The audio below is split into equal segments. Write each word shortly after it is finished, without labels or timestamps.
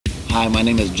Hi, my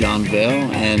name is John Vale,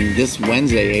 and this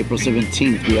Wednesday, April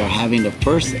 17th, we are having the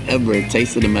first ever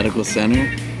Taste of the Medical Center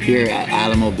here at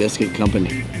Alamo Biscuit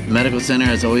Company. The Medical Center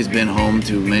has always been home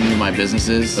to many of my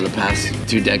businesses for the past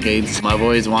 2 decades. I've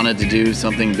always wanted to do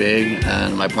something big,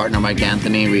 and my partner Mike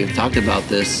Anthony, we've talked about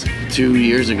this 2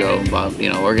 years ago about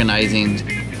organizing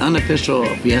unofficial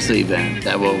fiesta event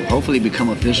that will hopefully become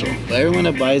official. Everyone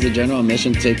that buys a general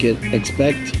admission ticket,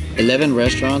 expect 11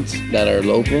 restaurants that are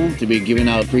local to be giving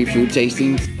out free food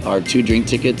tastings, our 2 drink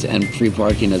tickets, and free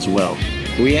parking as well.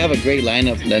 We have a great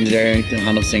lineup: legendary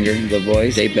Tejano singer, The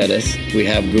Voice, Jay Perez. We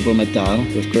have Grupo Metal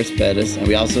with Chris Perez, and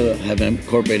we also have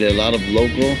incorporated a lot of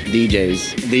local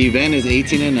DJs. The event is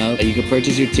 18 and up. You can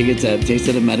purchase your tickets at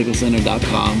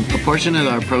tasteofthemedicalcenter.com. A portion of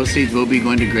our proceeds will be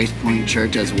going to Grace Point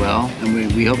Church as well,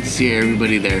 and we hope to see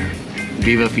everybody there.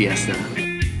 Viva Fiesta!